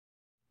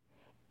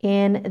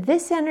In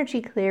this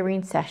energy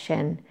clearing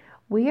session,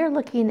 we are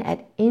looking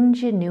at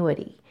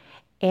ingenuity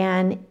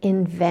and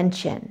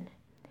invention,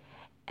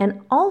 and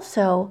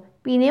also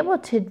being able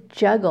to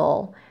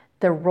juggle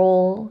the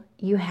role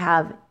you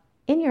have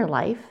in your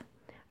life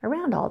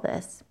around all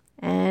this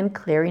and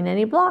clearing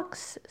any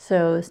blocks.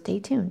 So stay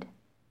tuned.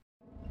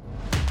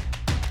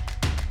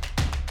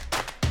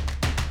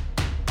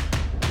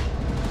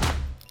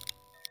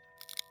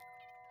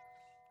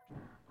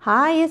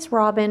 Hi, it's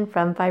Robin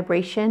from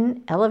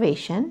Vibration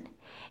Elevation,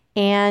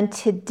 and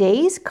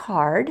today's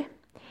card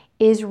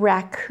is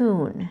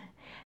Raccoon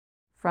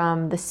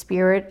from the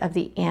Spirit of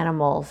the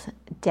Animals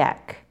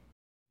deck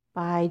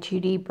by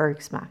Judy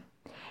Bergsma.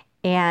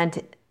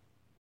 And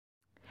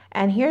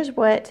here's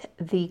what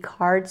the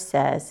card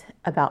says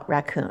about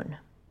raccoon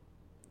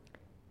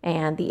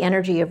and the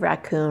energy of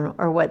raccoon,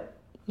 or what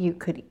you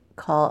could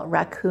call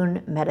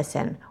raccoon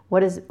medicine.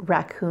 What does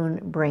raccoon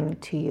bring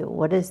to you?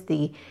 What is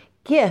the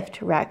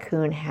gift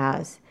raccoon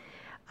has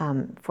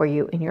for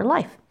you in your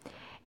life?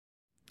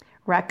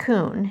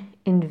 Raccoon,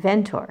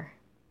 inventor.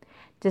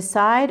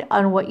 Decide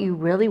on what you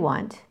really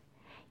want.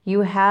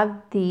 You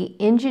have the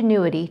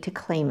ingenuity to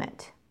claim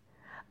it.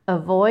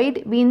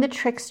 Avoid being the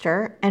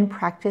trickster and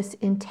practice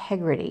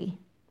integrity.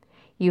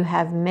 You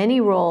have many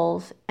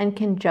roles and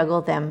can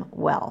juggle them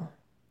well.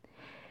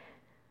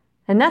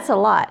 And that's a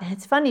lot.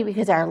 It's funny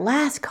because our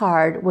last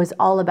card was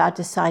all about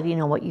deciding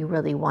on what you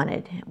really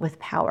wanted with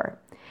power.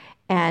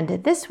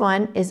 And this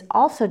one is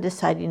also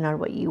deciding on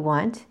what you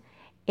want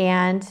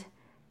and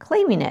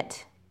claiming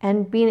it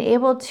and being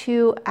able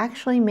to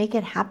actually make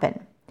it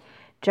happen,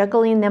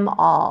 juggling them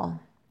all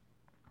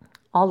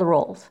the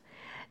roles.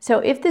 So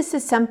if this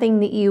is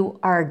something that you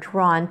are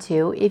drawn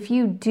to, if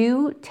you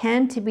do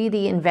tend to be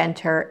the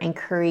inventor and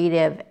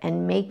creative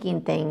and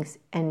making things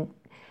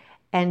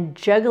and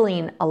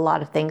juggling a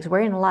lot of things,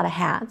 wearing a lot of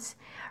hats,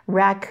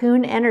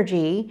 raccoon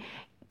energy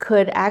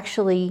could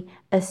actually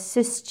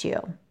assist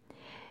you.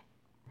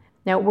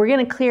 Now, we're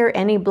going to clear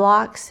any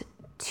blocks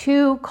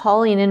to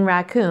calling in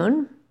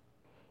raccoon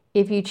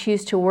if you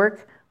choose to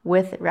work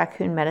with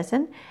raccoon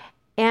medicine.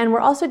 And we're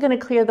also going to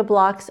clear the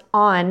blocks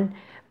on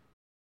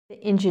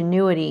the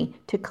ingenuity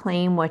to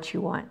claim what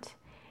you want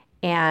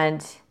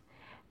and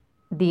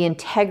the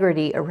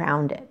integrity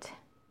around it.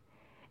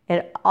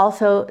 It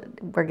also,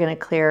 we're going to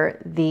clear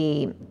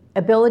the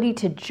ability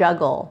to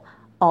juggle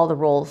all the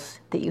roles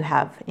that you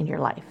have in your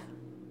life.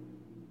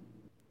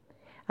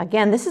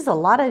 Again, this is a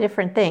lot of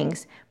different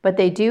things, but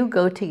they do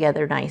go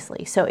together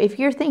nicely. So if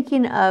you're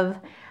thinking of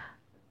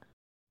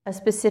a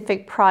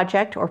specific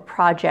project or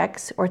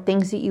projects or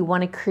things that you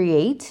want to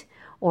create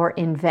or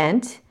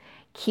invent,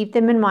 keep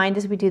them in mind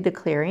as we do the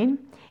clearing.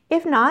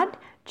 If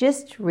not,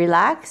 just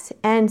relax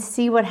and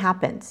see what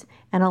happens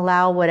and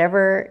allow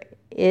whatever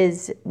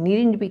is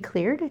needing to be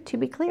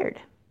cleared.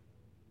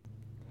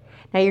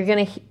 Now you're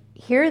going to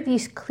hear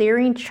these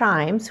clearing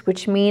chimes,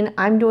 which mean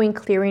I'm doing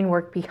clearing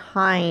work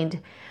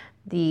behind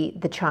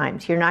the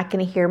chimes. You're not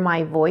going to hear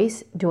my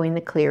voice doing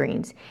the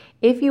clearings.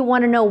 If you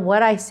want to know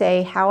what I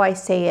say, how I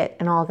say it,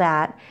 and all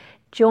that,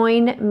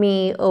 join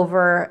me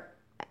over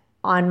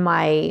on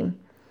my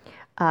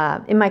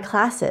in my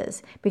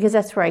classes, because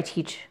that's where I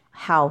teach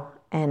how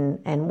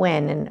and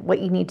when and what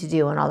you need to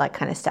do and all that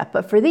kind of stuff.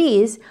 But for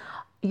these,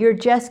 you're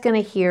just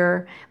going to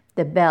hear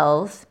the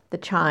bells, the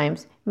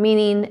chimes,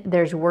 meaning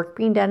there's work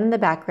being done in the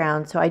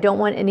background. So I don't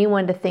want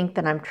anyone to think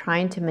that I'm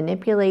trying to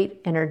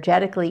manipulate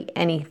energetically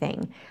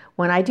anything.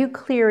 When I do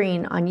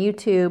clearing on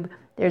YouTube,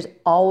 there's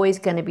always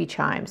going to be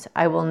chimes.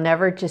 I will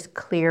never just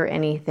clear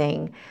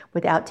anything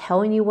without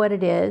telling you what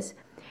it is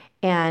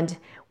and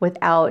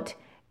without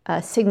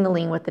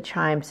signaling with the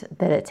chimes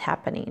that it's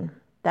happening.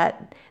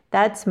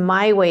 That's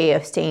my way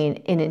of staying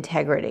in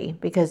integrity,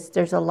 because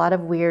there's a lot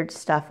of weird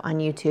stuff on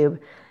YouTube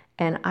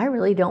and I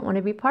really don't want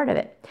to be part of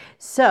it.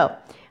 So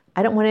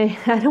I don't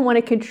want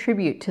to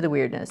contribute to the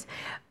weirdness.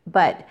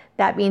 But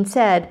that being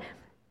said,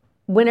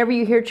 whenever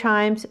you hear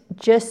chimes,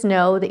 just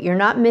know that you're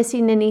not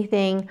missing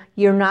anything.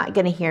 You're not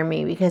going to hear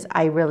me, because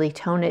I really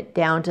tone it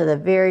down to the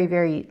very,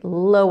 very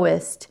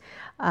lowest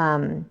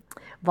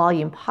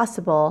volume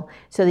possible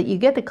so that you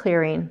get the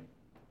clearing,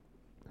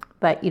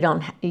 but you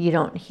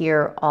don't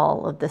hear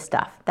all of the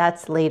stuff.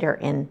 That's later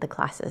in the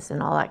classes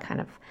and all that kind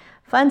of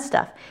fun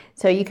stuff.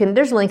 So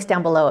there's links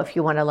down below if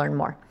you want to learn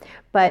more.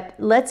 But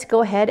let's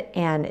go ahead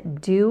and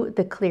do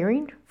the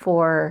clearing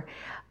for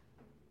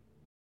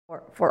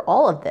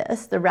all of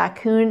this, the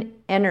raccoon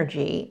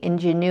energy,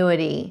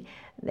 ingenuity,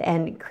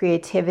 and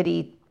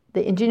creativity,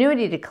 the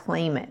ingenuity to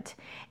claim it,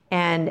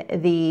 and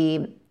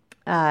the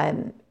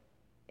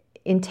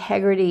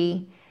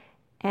integrity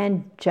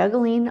and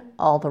juggling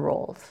all the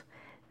roles.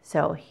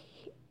 So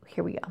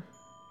here we go.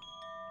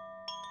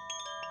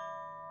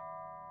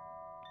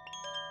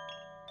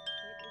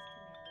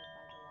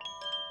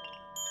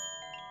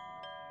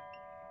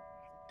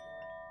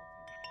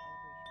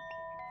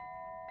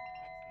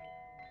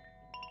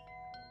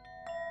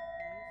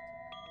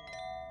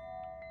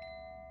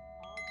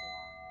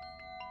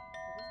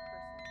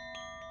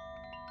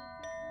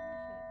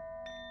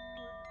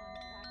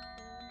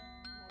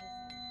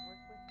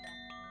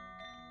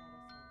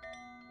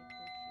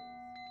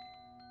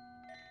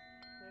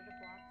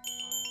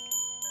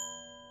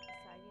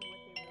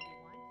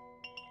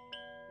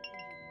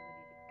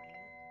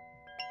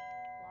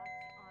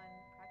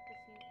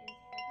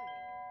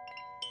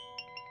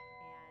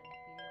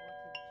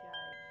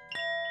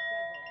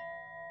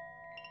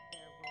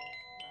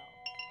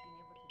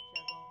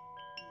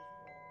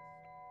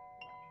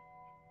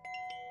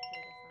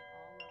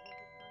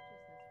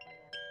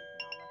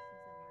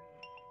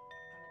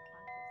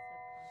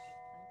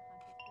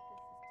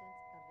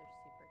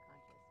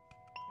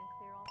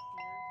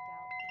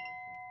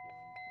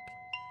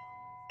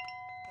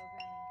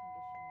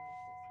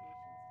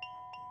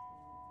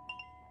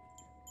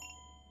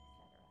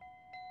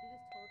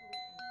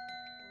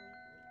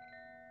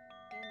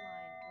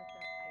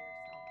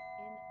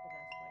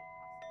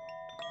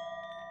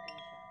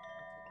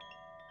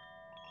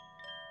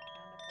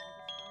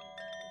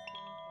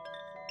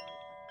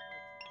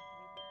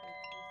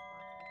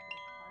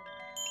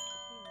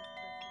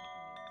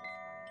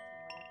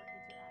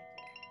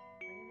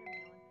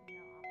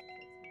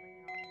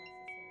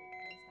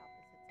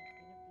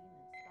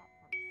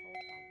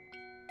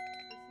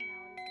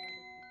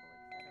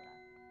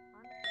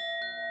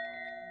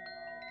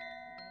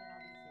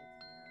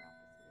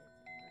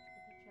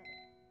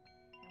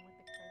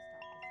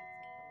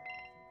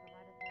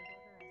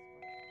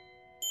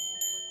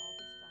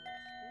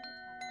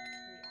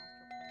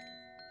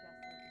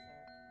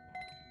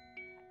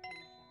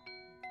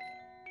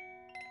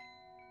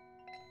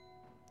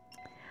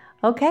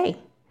 Okay,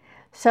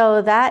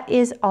 so that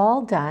is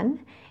all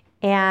done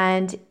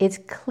and it's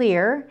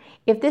clear.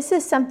 If this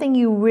is something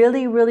you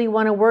really, really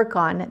want to work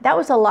on, that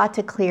was a lot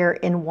to clear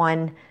in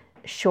one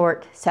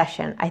short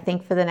session. I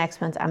think for the next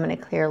ones, I'm going to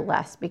clear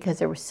less because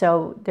there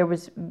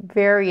was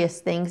various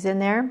things in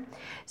there.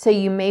 So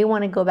you may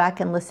want to go back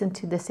and listen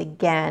to this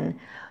again,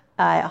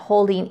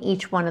 holding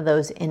each one of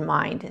those in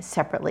mind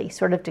separately,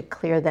 sort of to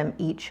clear them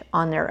each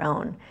on their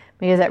own,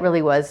 because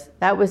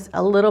that was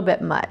a little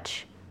bit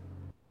much.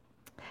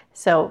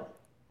 So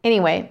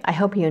anyway, I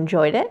hope you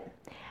enjoyed it,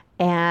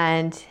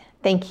 and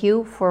thank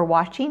you for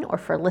watching or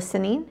for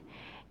listening,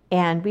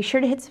 and be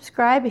sure to hit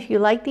subscribe if you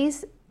like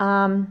these,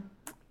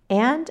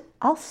 and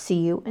I'll see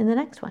you in the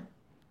next one.